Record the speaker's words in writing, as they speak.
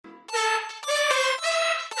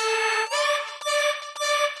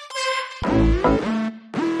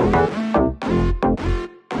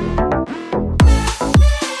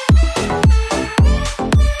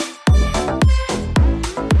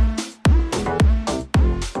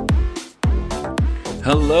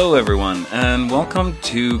Hello, everyone, and welcome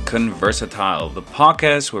to Conversatile, the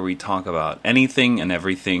podcast where we talk about anything and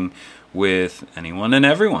everything with anyone and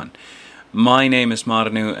everyone. My name is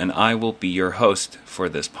Marnu, and I will be your host for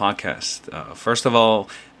this podcast. First of all,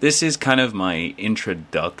 this is kind of my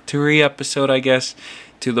introductory episode, I guess,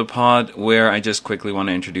 to the pod, where I just quickly want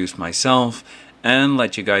to introduce myself and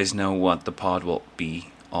let you guys know what the pod will be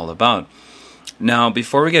all about. Now,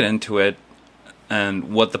 before we get into it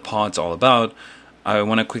and what the pod's all about, I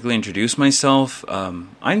want to quickly introduce myself.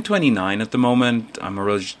 I'm 29 at the moment. I'm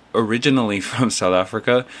originally from South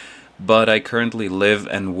Africa, but I currently live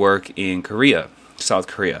and work in Korea, South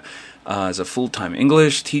Korea, as a full-time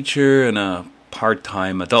English teacher and a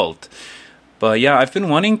part-time adult. But yeah, I've been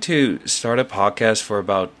wanting to start a podcast for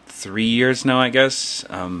about 3 years now, I guess.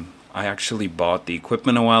 I actually bought the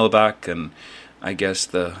equipment a while back, and I guess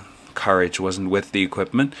the courage wasn't with the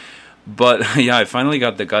equipment. But yeah, I finally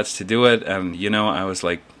got the guts to do it, and I was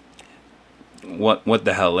like, what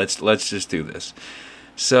the hell? Let's just do this.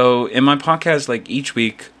 So in my podcast, like each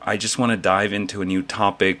week, I just want to dive into a new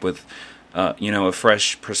topic with a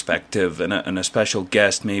fresh perspective and a special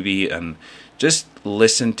guest maybe, and just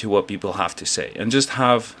listen to what people have to say and just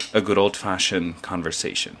have a good old-fashioned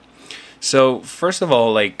conversation. So first of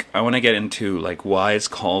all, I want to get into why it's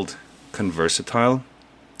called Conversatile.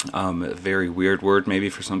 A very weird word maybe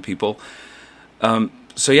for some people.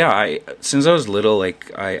 So yeah, since I was little,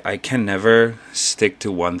 I can never stick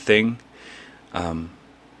to one thing. I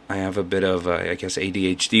have a bit of I guess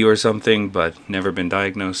ADHD or something, but never been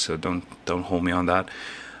diagnosed, so don't hold me on that.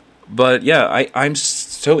 But yeah, I'm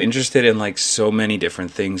so interested in so many different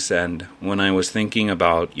things, and when I was thinking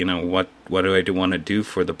about what do I want to do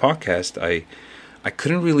for the podcast, I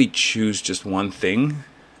couldn't really choose just one thing,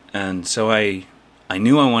 and so I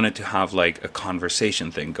knew I wanted to have a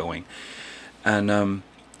conversation thing going, and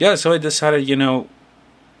so I decided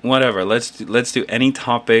whatever, let's do any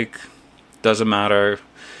topic, doesn't matter.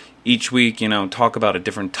 Each week, talk about a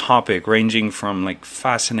different topic, ranging from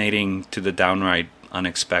fascinating to the downright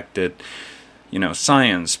unexpected.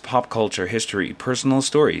 Science, pop culture, history, personal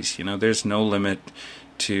stories. There's no limit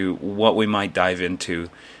to what we might dive into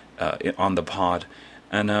on the pod.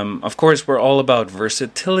 And of course, we're all about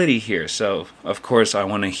versatility here. So, of course, I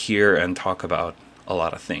want to hear and talk about a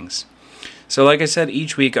lot of things. So, like I said,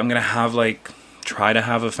 each week I'm going to have try to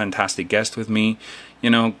have a fantastic guest with me,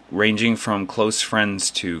 ranging from close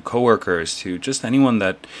friends to coworkers to just anyone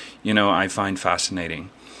that, I find fascinating.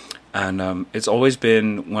 And it's always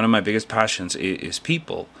been one of my biggest passions is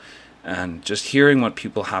people, and just hearing what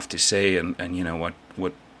people have to say and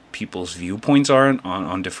what people's viewpoints are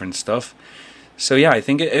on different stuff. So yeah, I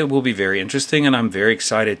think it will be very interesting, and I'm very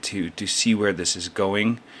excited to see where this is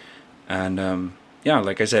going. And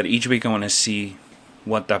like I said, each week I want to see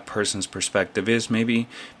what that person's perspective is. Maybe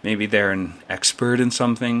they're an expert in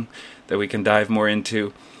something that we can dive more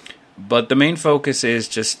into. But the main focus is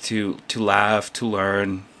just to laugh, to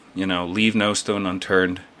learn, leave no stone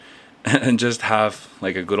unturned, and just have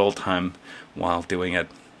a good old time while doing it.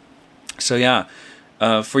 So yeah,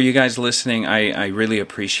 for you guys listening, I really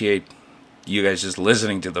appreciate you guys just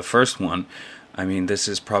listening to the first one. I mean, this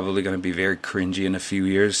is probably going to be very cringy in a few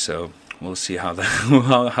years, so we'll see how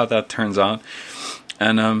that how that turns out.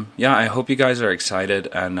 And I hope you guys are excited,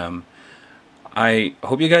 and I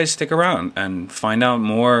hope you guys stick around and find out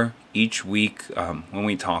more each week when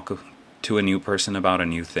we talk to a new person about a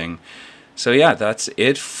new thing. So yeah, that's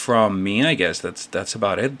it from me, I guess. That's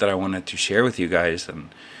about it that I wanted to share with you guys. And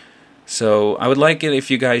so I would like it if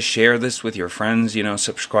you guys share this with your friends,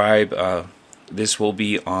 subscribe. This will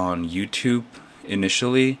be on YouTube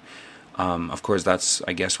initially. Of course, that's,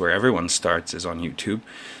 I guess, where everyone starts, is on YouTube.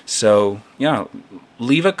 So yeah,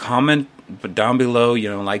 leave a comment down below,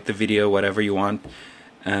 like the video, whatever you want.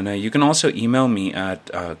 And you can also email me at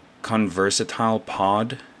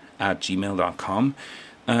conversatilepod@gmail.com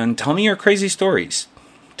and tell me your crazy stories.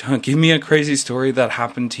 Give me a crazy story that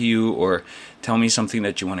happened to you, or tell me something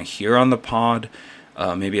that you want to hear on the pod.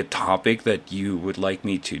 Maybe a topic that you would like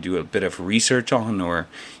me to do a bit of research on, or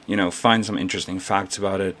find some interesting facts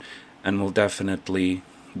about it, and we'll definitely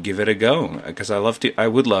give it a go, because I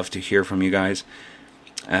would love to hear from you guys.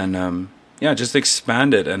 And just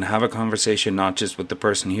expand it and have a conversation, not just with the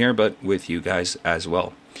person here, but with you guys as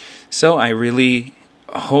well. So I really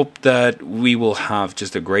hope that we will have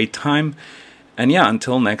just a great time. And yeah,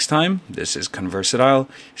 until next time, this is Conversatile.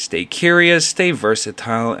 Stay curious, stay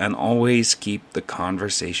versatile, and always keep the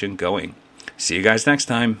conversation going. See you guys next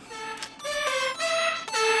time.